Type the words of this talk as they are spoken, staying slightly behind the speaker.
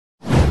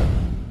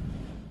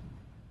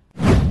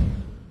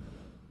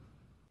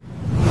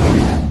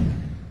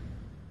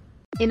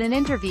In an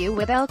interview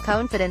with El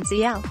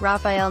Confidencial,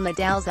 Rafael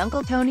Nadal's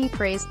uncle Toni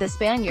praised the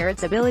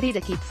Spaniard's ability to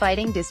keep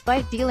fighting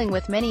despite dealing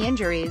with many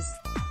injuries.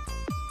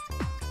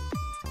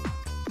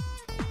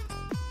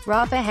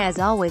 Rafa has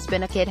always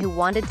been a kid who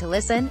wanted to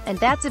listen, and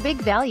that's a big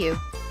value.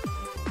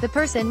 The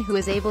person who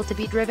is able to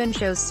be driven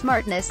shows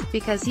smartness,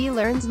 because he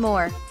learns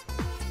more.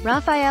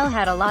 Rafael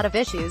had a lot of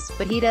issues,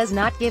 but he does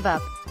not give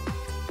up.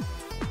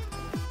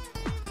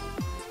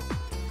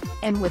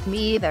 And with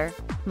me either.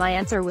 My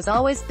answer was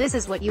always, this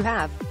is what you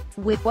have.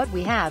 With what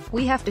we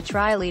have to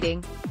try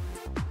leading.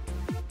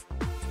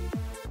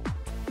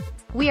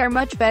 We are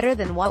much better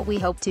than what we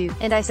hope to,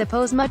 and I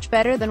suppose much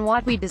better than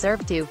what we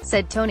deserve to,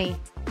 said Toni.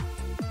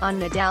 On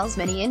Nadal's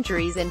many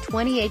injuries in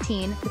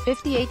 2018, the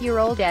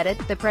 58-year-old added,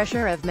 the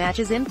pressure of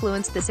matches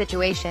influenced the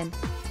situation.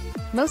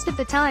 Most of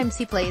the times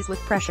he plays with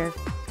pressure.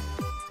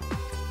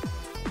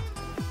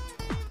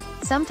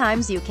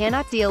 Sometimes you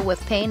cannot deal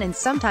with pain and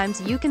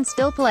sometimes you can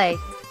still play.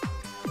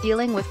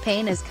 Dealing with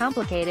pain is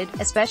complicated,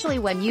 especially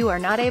when you are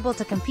not able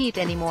to compete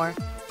anymore.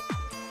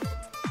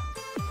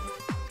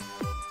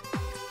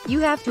 You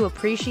have to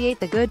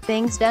appreciate the good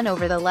things done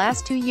over the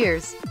last 2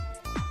 years.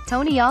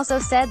 Toni also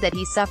said that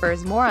he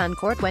suffers more on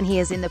court when he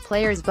is in the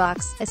player's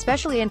box,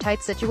 especially in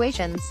tight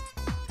situations.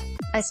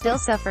 I still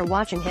suffer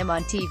watching him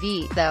on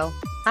TV, though.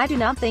 I do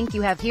not think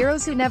you have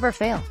heroes who never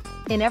fail.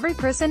 In every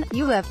person,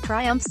 you have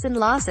triumphs and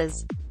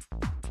losses.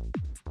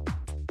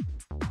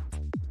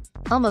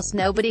 Almost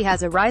nobody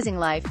has a rising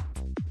life.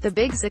 The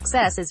big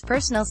success is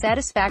personal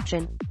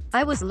satisfaction.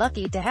 I was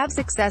lucky to have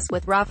success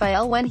with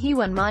Rafael when he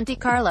won Monte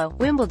Carlo,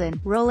 Wimbledon,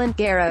 Roland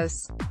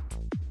Garros.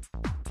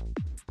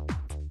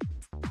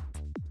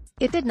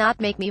 It did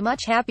not make me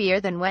much happier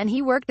than when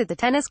he worked at the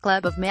tennis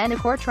club of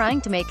Manacor trying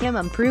to make him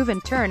improve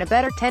and turn a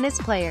better tennis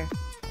player.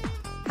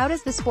 How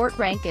does the sport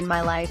rank in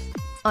my life?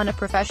 On a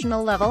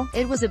professional level,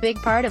 it was a big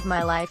part of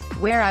my life,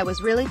 where I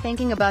was really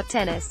thinking about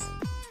tennis.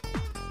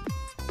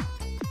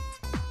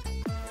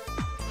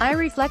 I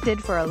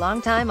reflected for a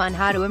long time on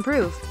how to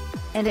improve.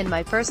 And in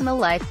my personal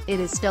life, it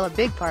is still a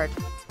big part.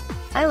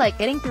 I like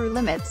getting through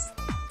limits.